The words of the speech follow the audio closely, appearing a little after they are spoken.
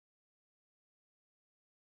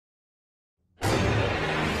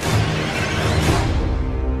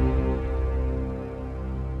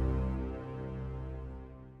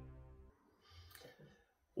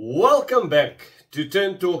Welcome back to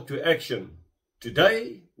Turn Talk to Action.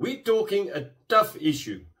 Today we're talking a tough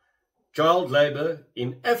issue, child labour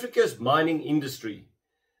in Africa's mining industry.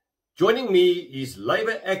 Joining me is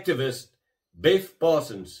labour activist Bev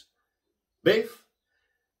Parsons. Bev,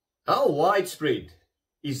 how widespread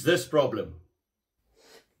is this problem?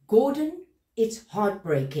 Gordon, it's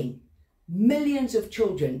heartbreaking. Millions of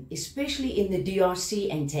children, especially in the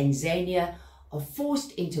DRC and Tanzania, are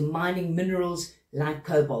forced into mining minerals like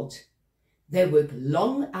cobalt. They work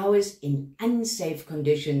long hours in unsafe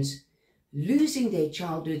conditions, losing their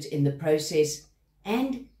childhoods in the process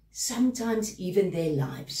and sometimes even their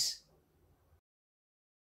lives.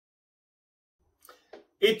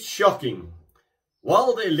 It's shocking.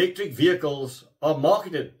 While the electric vehicles are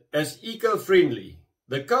marketed as eco-friendly,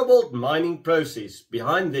 the cobalt mining process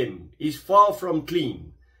behind them is far from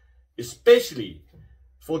clean, especially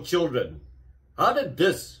for children. How did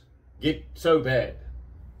this get so bad?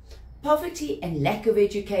 Poverty and lack of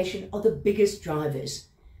education are the biggest drivers.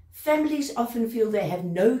 Families often feel they have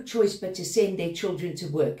no choice but to send their children to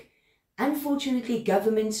work. Unfortunately,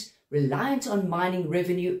 governments reliant on mining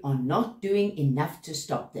revenue are not doing enough to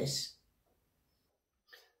stop this.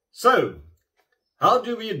 So, how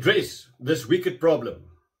do we address this wicked problem?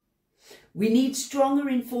 We need stronger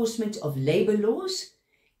enforcement of labour laws.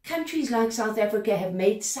 Countries like South Africa have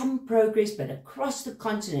made some progress, but across the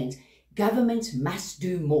continent, governments must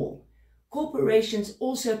do more. Corporations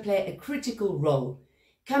also play a critical role.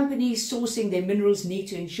 Companies sourcing their minerals need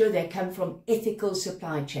to ensure they come from ethical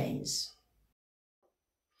supply chains.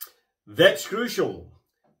 That's crucial.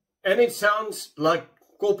 And it sounds like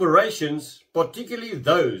corporations, particularly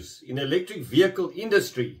those in the electric vehicle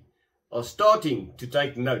industry, are starting to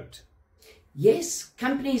take note. Yes,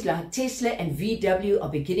 companies like Tesla and VW are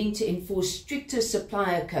beginning to enforce stricter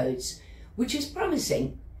supplier codes, which is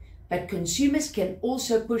promising. But consumers can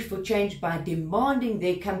also push for change by demanding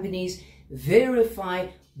their companies verify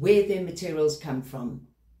where their materials come from.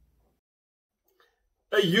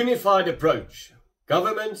 A unified approach,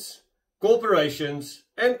 governments, corporations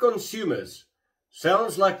and consumers,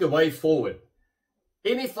 sounds like the way forward.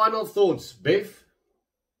 Any final thoughts, Bev?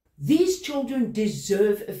 These children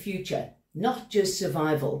deserve a future, not just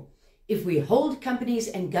survival. If we hold companies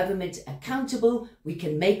and governments accountable, we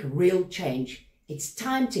can make real change. It's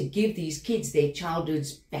time to give these kids their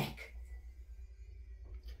childhoods back.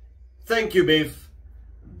 Thank you, Bev.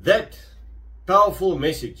 That powerful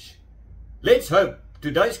message. Let's hope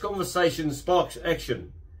today's conversation sparks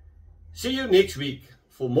action. See you next week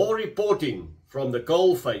for more reporting from the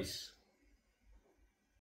coalface.